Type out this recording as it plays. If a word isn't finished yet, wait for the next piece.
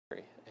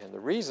And the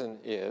reason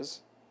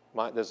is,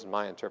 this is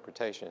my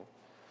interpretation,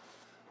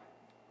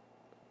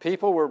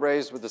 people were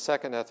raised with the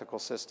second ethical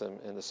system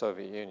in the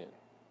Soviet Union.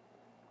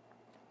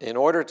 In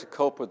order to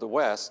cope with the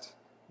West,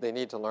 they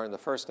need to learn the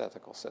first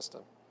ethical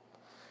system.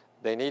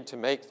 They need to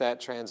make that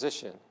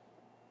transition.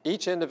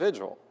 Each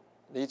individual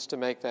needs to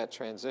make that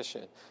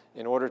transition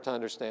in order to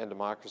understand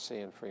democracy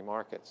and free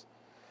markets.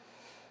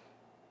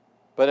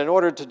 But in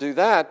order to do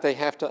that, they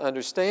have to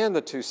understand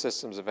the two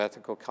systems of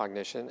ethical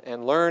cognition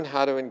and learn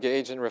how to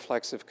engage in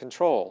reflexive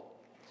control.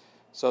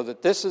 So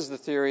that this is the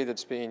theory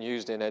that's being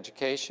used in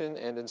education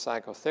and in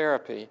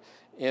psychotherapy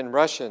in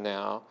Russia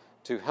now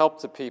to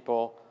help the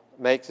people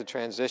make the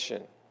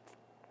transition.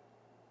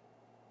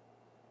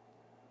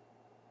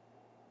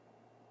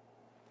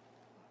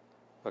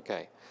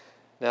 Okay.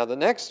 Now the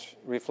next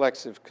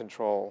reflexive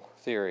control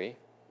theory,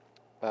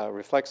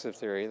 reflexive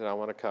theory that I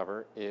want to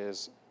cover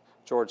is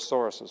George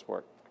Soros's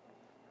work.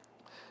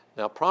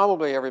 Now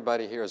probably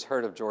everybody here has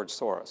heard of George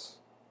Soros,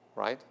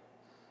 right?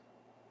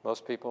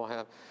 Most people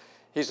have.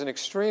 He's an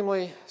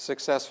extremely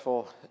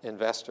successful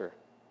investor.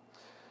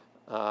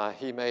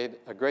 He made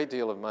a great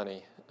deal of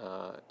money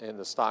in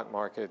the stock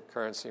market,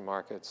 currency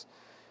markets,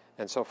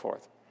 and so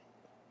forth.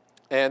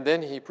 And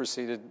then he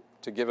proceeded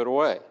to give it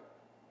away.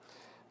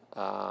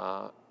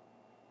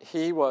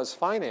 He was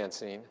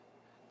financing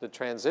the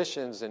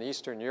transitions in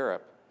Eastern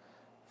Europe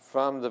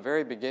from the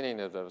very beginning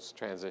of those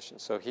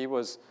transitions. So he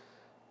was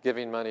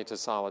giving money to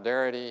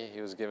Solidarity.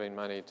 He was giving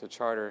money to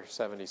Charter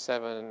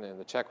 77 in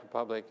the Czech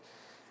Republic.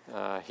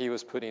 He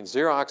was putting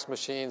Xerox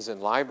machines in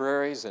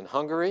libraries in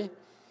Hungary.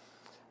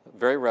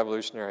 Very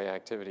revolutionary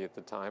activity at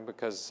the time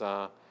because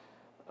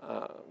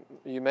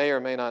you may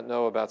or may not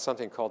know about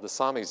something called the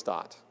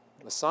samizdat.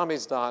 The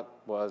samizdat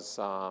was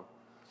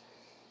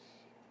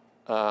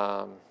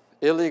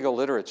illegal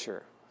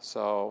literature.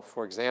 So,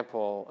 for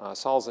example,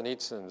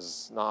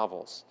 Solzhenitsyn's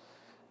novels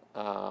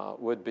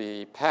would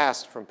be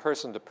passed from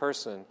person to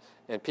person,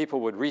 and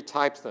people would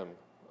retype them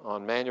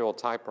on manual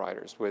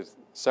typewriters with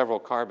several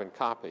carbon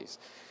copies.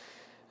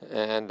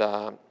 And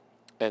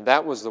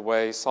that was the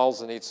way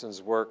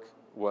Solzhenitsyn's work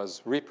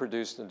was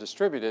reproduced and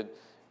distributed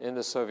in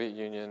the Soviet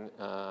Union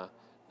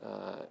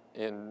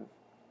in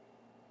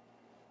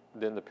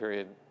the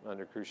period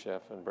under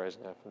Khrushchev and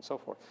Brezhnev and so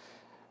forth.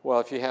 Well,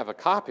 if you have a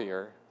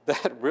copier,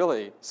 that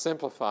really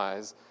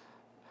simplifies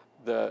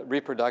the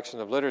reproduction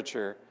of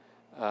literature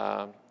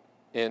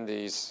in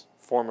these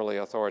formerly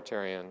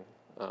authoritarian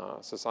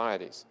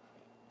societies.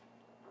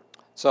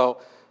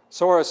 So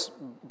Soros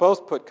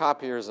both put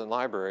copiers in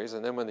libraries,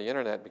 and then when the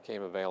internet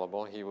became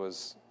available, he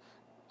was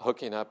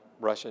hooking up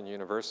Russian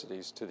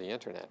universities to the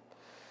internet.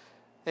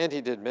 And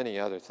he did many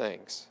other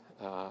things.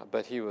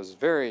 But he was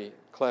very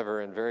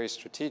clever and very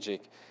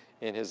strategic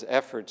in his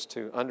efforts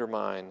to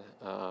undermine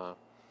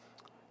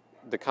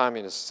the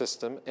communist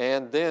system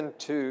and then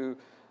to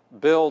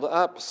build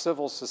up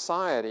civil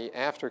society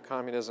after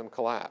communism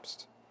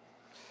collapsed.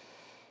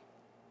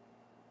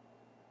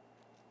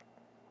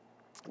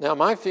 Now,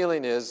 my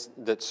feeling is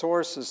that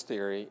Soros's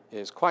theory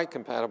is quite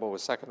compatible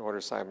with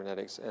second-order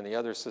cybernetics and the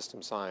other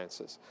system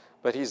sciences,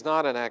 but he's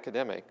not an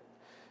academic,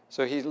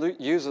 so he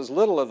uses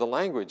little of the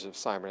language of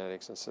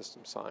cybernetics and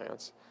system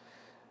science.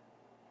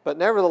 But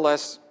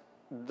nevertheless,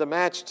 the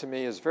match to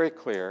me is very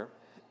clear,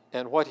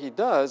 and what he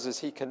does is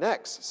he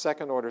connects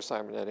second-order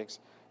cybernetics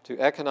to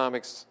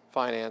economics,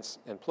 finance,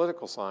 and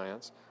political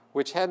science,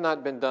 which had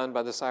not been done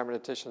by the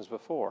cyberneticians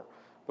before.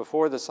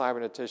 Before, the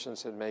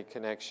cyberneticians had made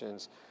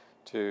connections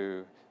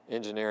to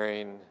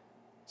engineering,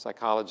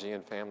 psychology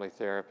and family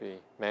therapy,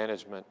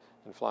 management,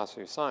 and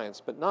philosophy of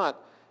science, but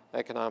not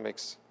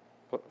economics,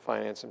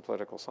 finance, and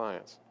political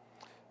science.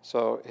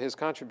 So his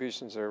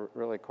contributions are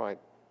really quite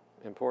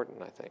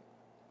important, I think.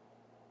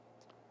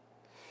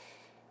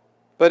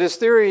 But his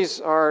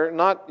theories are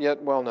not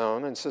yet well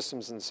known in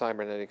systems and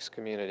cybernetics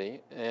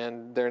community,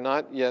 and they're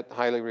not yet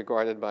highly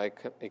regarded by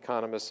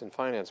economists and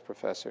finance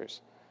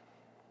professors.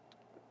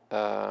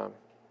 And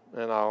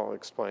I'll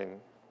explain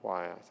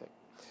why, I think.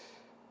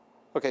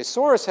 Okay,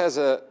 Soros has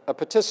a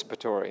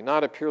participatory,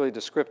 not a purely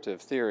descriptive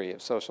theory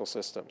of social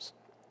systems.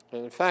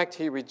 And in fact,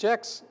 he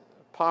rejects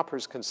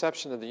Popper's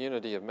conception of the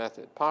unity of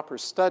method.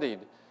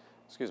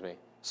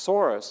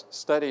 Soros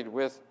studied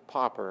with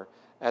Popper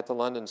at the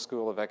London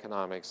School of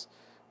Economics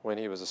when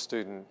he was a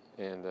student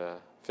in the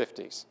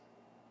 50s.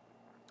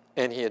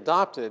 And he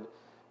adopted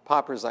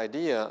Popper's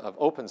idea of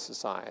open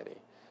society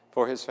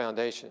for his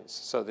foundations,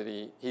 so that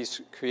he's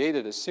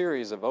created a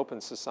series of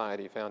open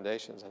society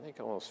foundations, I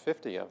think almost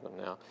 50 of them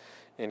now,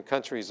 in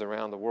countries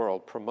around the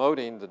world,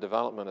 promoting the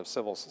development of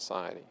civil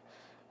society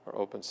or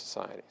open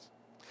societies.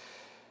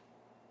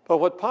 But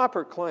what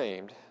Popper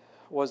claimed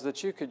was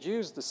that you could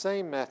use the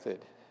same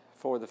method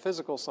for the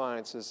physical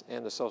sciences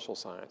and the social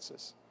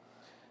sciences,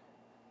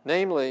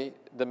 namely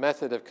the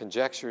method of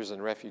conjectures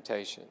and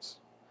refutations.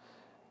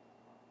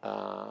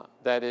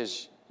 That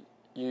is,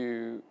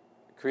 you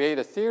create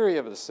a theory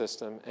of the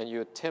system and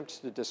you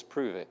attempt to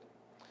disprove it.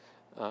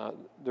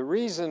 The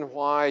reason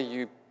why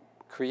you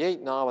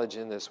create knowledge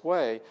in this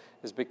way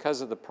is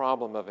because of the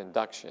problem of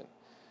induction.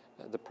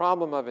 The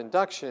problem of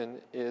induction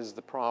is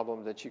the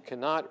problem that you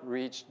cannot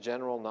reach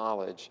general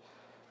knowledge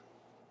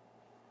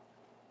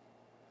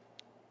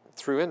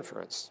through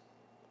inference.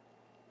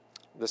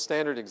 The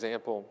standard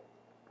example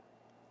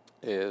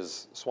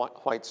is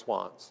white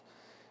swans.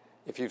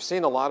 If you've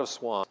seen a lot of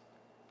swans,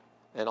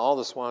 and all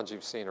the swans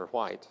you've seen are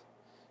white,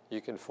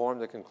 you can form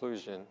the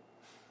conclusion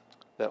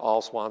that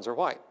all swans are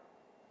white.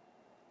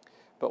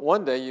 But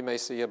one day you may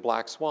see a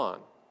black swan,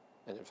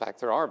 and in fact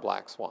there are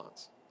black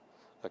swans,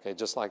 okay,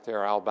 just like there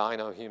are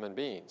albino human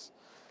beings.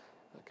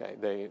 Okay,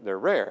 they're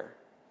rare,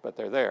 but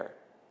they're there.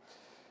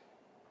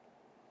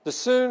 As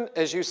soon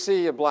as you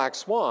see a black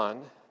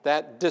swan,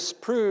 that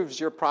disproves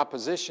your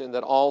proposition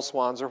that all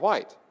swans are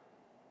white.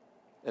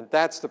 And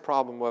that's the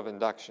problem of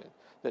induction,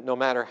 that no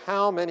matter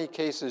how many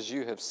cases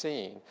you have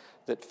seen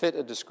that fit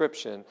a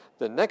description,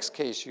 the next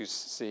case you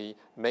see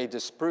may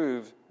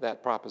disprove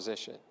that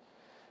proposition.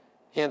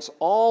 Hence,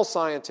 all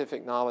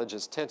scientific knowledge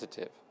is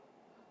tentative.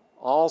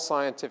 All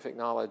scientific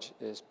knowledge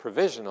is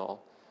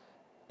provisional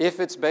if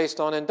it's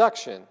based on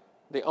induction.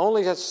 The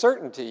only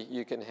certainty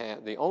you can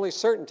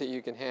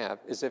have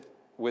is if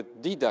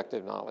with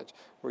deductive knowledge,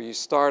 where you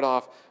start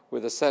off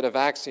with a set of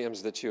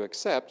axioms that you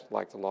accept,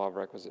 like the law of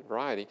requisite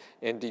variety,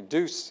 and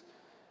deduce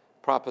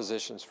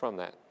propositions from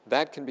that.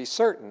 That can be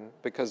certain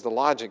because the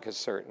logic is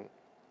certain,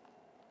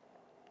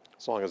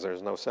 as long as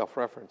there's no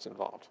self-reference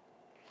involved.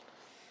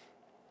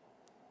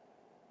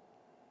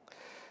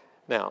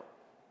 Now,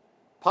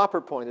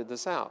 Popper pointed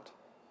this out.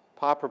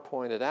 Popper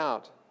pointed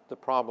out the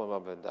problem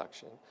of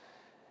induction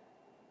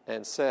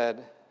and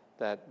said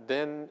that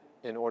then,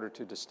 in order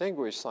to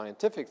distinguish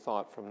scientific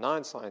thought from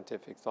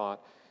non-scientific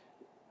thought,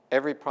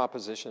 every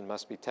proposition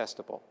must be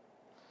testable.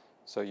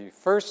 So you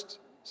first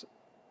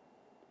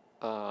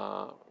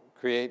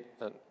create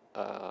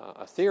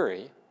a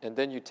theory, and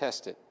then you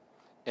test it.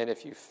 And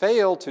if you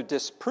fail to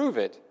disprove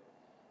it,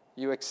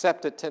 you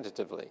accept it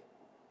tentatively.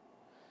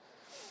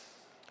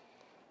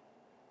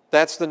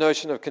 That's the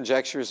notion of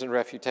conjectures and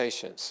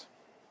refutations.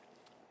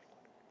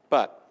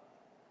 But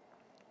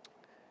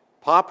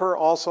Popper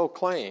also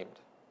claimed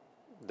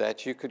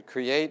that you could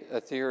create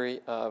a theory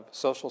of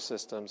social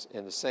systems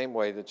in the same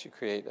way that you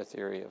create a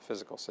theory of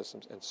physical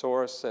systems. And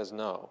Soros says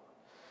no,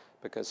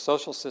 because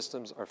social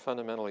systems are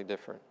fundamentally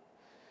different.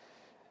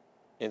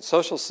 In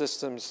social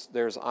systems,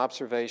 there's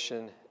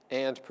observation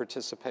and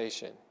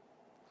participation.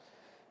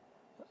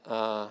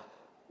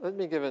 Let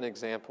me give an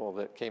example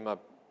that came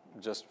up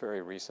just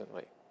very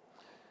recently.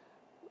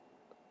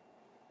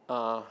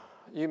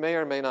 You may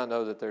or may not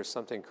know that there's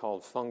something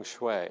called feng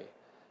shui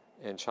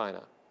in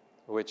China,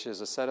 which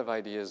is a set of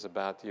ideas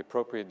about the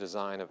appropriate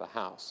design of a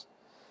house.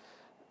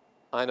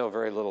 I know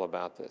very little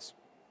about this,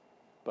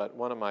 but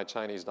one of my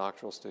Chinese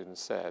doctoral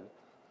students said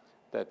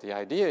that the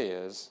idea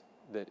is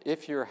that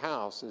if your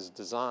house is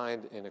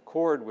designed in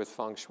accord with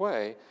feng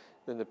shui,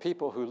 then the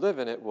people who live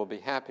in it will be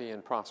happy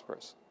and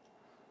prosperous.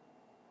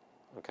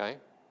 Okay?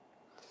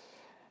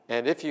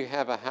 And if you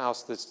have a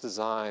house that's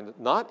designed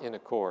not in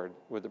accord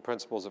with the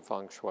principles of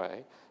feng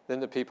shui, then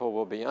the people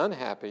will be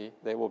unhappy,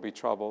 they will be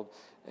troubled,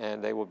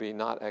 and they will be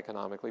not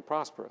economically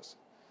prosperous.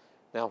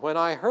 Now, when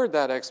I heard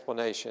that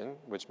explanation,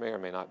 which may or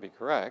may not be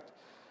correct,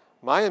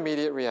 my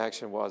immediate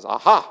reaction was,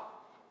 aha,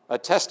 a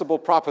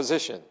testable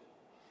proposition.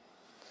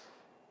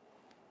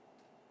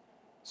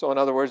 So in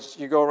other words,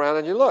 you go around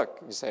and you look.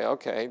 You say,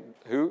 okay,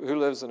 who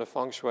lives in a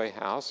feng shui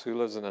house? Who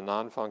lives in a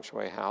non-feng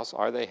shui house?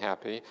 Are they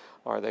happy?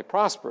 Are they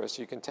prosperous?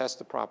 You can test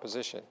the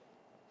proposition.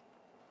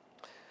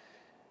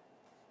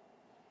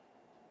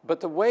 But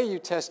the way you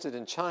test it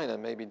in China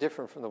may be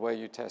different from the way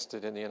you test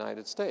it in the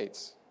United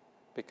States,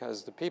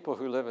 because the people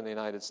who live in the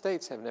United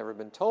States have never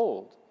been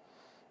told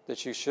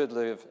that you should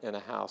live in a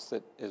house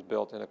that is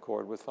built in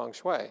accord with feng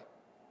shui.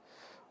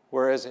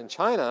 Whereas in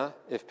China,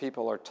 if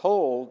people are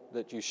told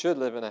that you should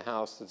live in a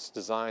house that's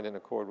designed in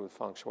accord with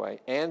feng shui,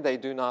 and they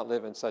do not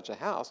live in such a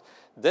house,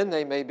 then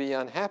they may be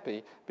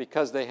unhappy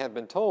because they have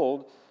been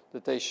told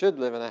that they should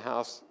live in a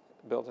house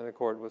built in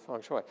accord with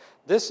feng shui.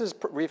 This is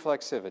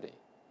reflexivity.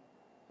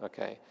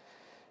 Okay?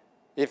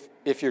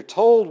 If you're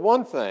told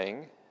one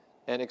thing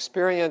and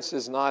experience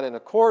is not in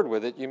accord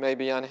with it, you may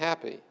be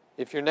unhappy.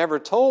 If you're never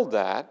told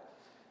that,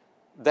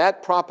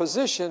 that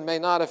proposition may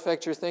not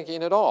affect your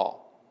thinking at all.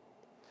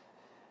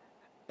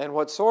 And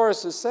what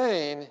Soros is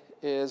saying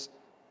is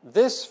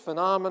this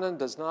phenomenon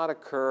does not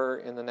occur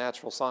in the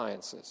natural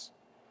sciences.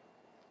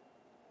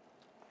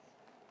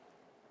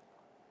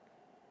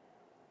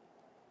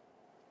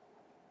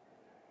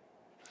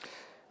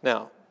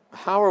 Now,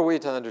 how are we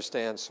to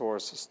understand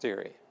Soros'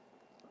 theory?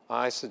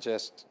 I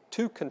suggest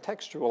two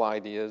contextual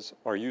ideas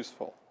are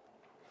useful.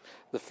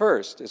 The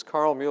first is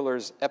Carl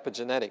Mueller's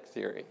epigenetic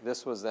theory.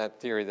 This was that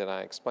theory that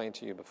I explained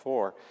to you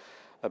before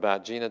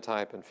about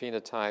genotype and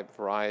phenotype.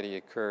 Variety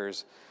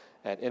occurs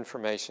at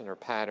information or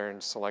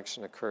pattern.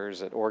 Selection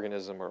occurs at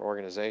organism or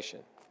organization.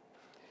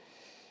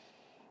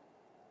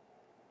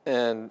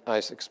 And I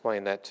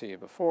explained that to you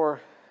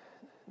before.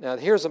 Now,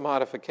 here's a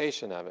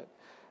modification of it.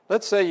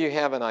 Let's say you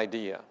have an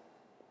idea.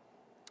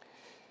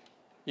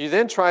 You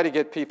then try to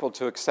get people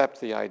to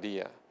accept the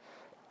idea.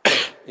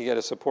 you get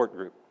a support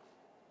group.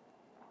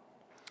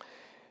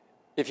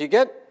 If you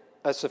get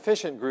a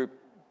sufficient group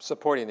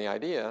supporting the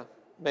idea,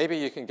 maybe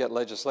you can get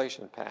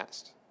legislation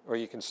passed, or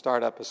you can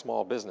start up a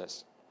small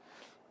business,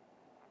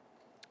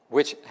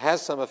 which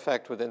has some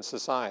effect within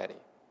society.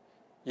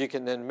 You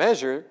can then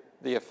measure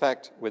the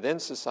effect within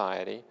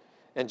society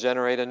and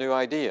generate a new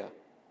idea.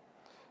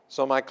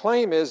 So my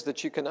claim is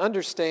that you can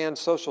understand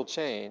social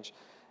change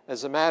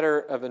as a matter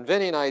of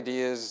inventing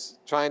ideas,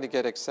 trying to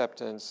get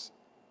acceptance,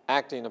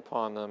 acting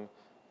upon them,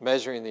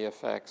 measuring the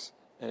effects,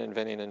 and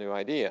inventing a new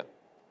idea.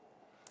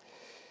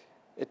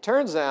 It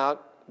turns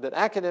out that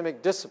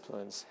academic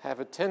disciplines have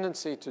a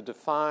tendency to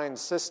define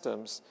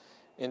systems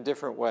in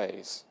different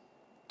ways.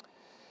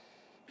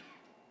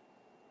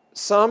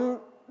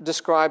 Some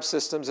describe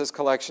systems as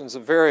collections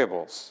of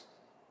variables,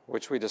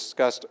 which we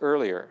discussed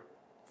earlier,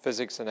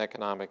 physics and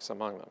economics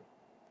among them.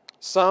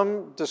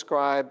 Some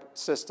describe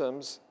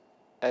systems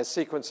as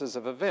sequences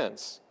of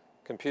events,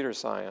 computer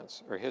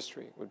science or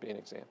history would be an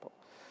example.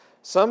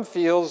 Some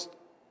fields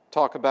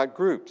talk about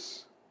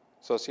groups,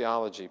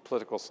 sociology,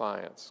 political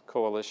science,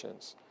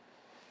 coalitions.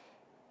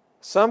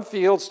 Some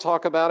fields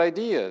talk about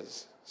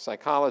ideas,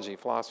 psychology,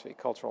 philosophy,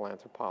 cultural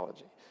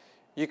anthropology.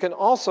 You can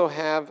also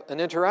have an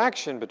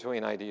interaction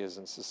between ideas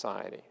and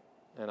society,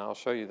 and I'll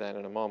show you that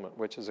in a moment,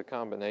 which is a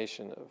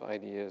combination of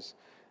ideas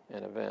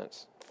and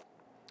events.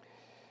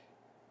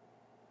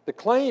 The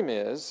claim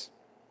is,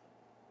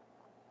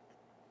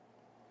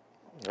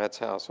 that's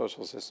how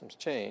social systems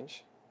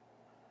change.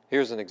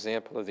 Here's an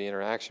example of the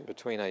interaction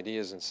between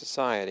ideas and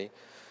society.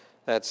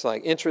 That's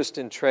like interest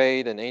in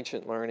trade and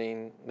ancient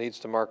learning leads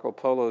to Marco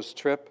Polo's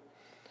trip,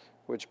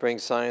 which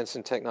brings science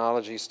and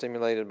technology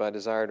stimulated by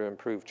desire to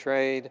improve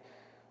trade.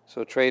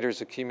 So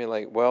traders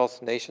accumulate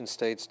wealth, nation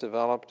states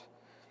developed.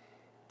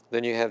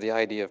 Then you have the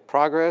idea of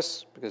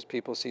progress, because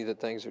people see that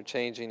things are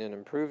changing and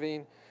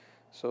improving.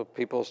 So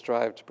people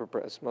strive to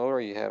progress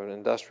more. You have an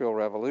industrial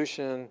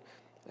revolution,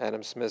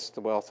 Adam Smith's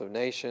The Wealth of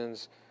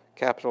Nations,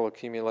 capital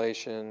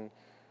accumulation,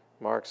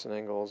 Marx and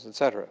Engels,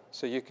 etc.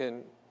 So you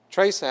can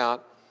trace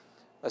out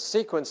a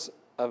sequence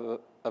of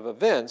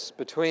events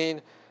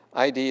between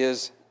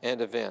ideas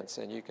and events,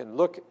 and you can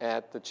look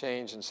at the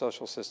change in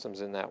social systems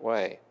in that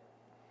way.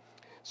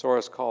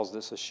 Soros calls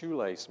this a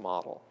shoelace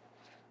model,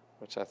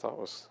 which I thought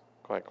was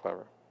quite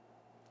clever.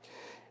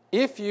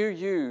 If you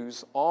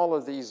use all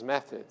of these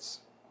methods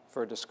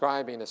for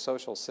describing a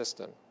social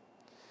system,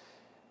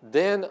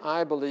 then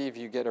I believe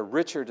you get a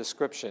richer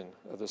description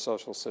of the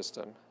social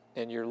system,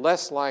 and you're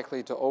less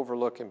likely to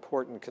overlook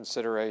important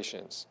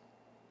considerations.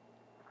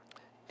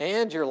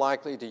 And you're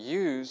likely to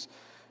use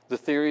the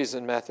theories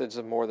and methods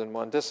of more than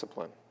one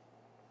discipline.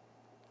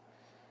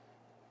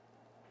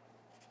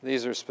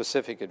 These are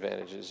specific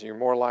advantages. You're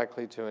more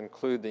likely to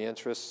include the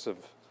interests of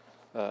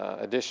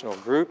additional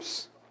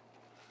groups.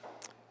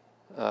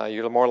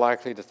 You're more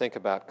likely to think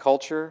about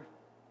culture,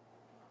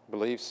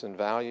 beliefs and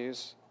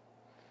values,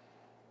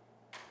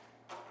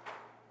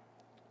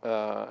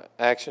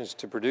 actions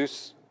to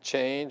produce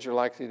change are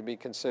likely to be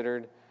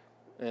considered,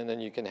 and then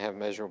you can have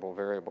measurable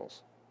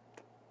variables.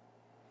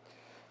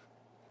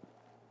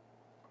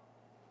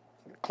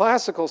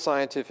 Classical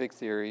scientific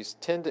theories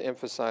tend to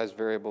emphasize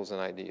variables and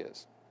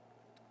ideas.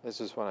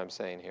 This is what I'm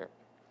saying here.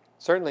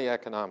 Certainly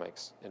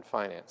economics and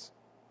finance.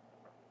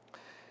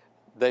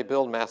 They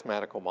build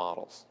mathematical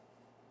models.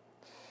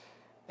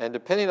 And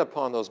depending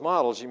upon those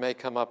models, you may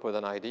come up with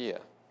an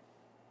idea,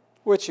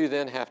 which you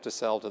then have to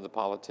sell to the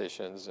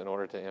politicians in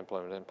order to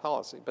implement in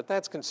policy. But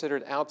that's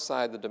considered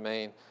outside the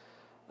domain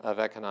of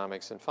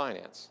economics and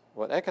finance.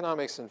 What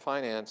economics and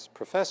finance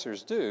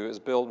professors do is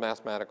build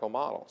mathematical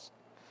models.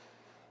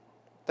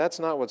 That's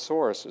not what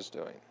Soros is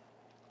doing.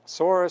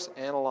 Soros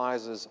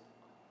analyzes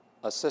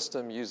a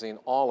system using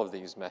all of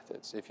these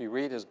methods. If you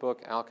read his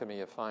book,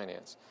 Alchemy of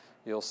Finance,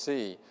 you'll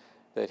see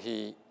that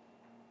he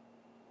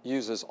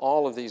uses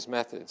all of these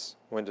methods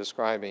when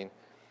describing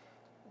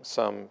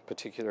some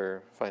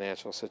particular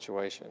financial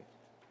situation.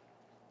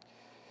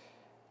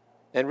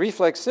 And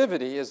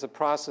reflexivity is the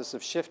process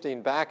of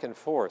shifting back and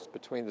forth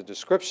between the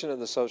description of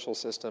the social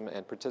system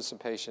and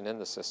participation in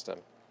the system.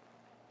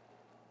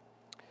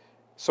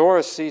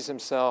 Soros sees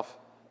himself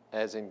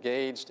as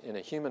engaged in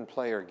a human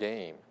player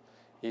game.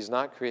 He's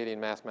not creating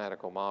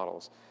mathematical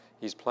models.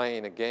 He's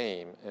playing a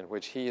game in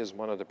which he is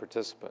one of the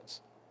participants.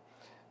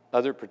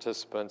 Other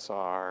participants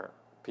are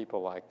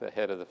people like the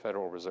head of the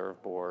Federal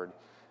Reserve Board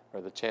or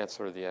the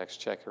Chancellor of the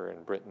Exchequer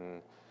in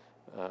Britain,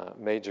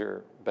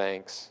 major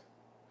banks,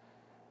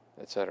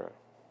 etc.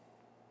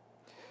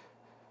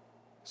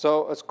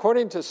 So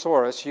according to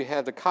Soros, you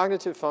have the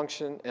cognitive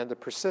function and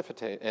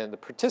the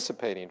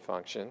participating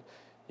function.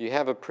 You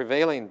have a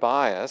prevailing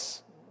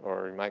bias,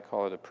 or you might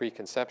call it a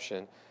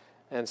preconception,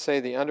 and say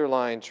the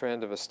underlying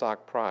trend of a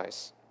stock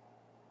price.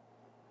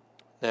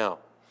 Now,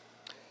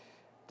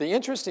 the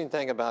interesting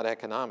thing about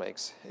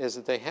economics is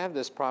that they have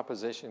this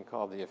proposition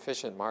called the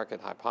efficient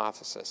market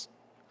hypothesis,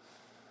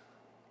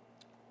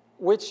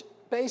 which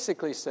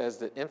basically says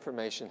that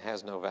information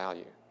has no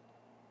value,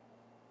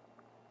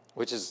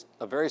 which is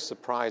a very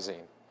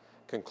surprising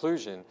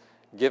conclusion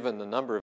given the number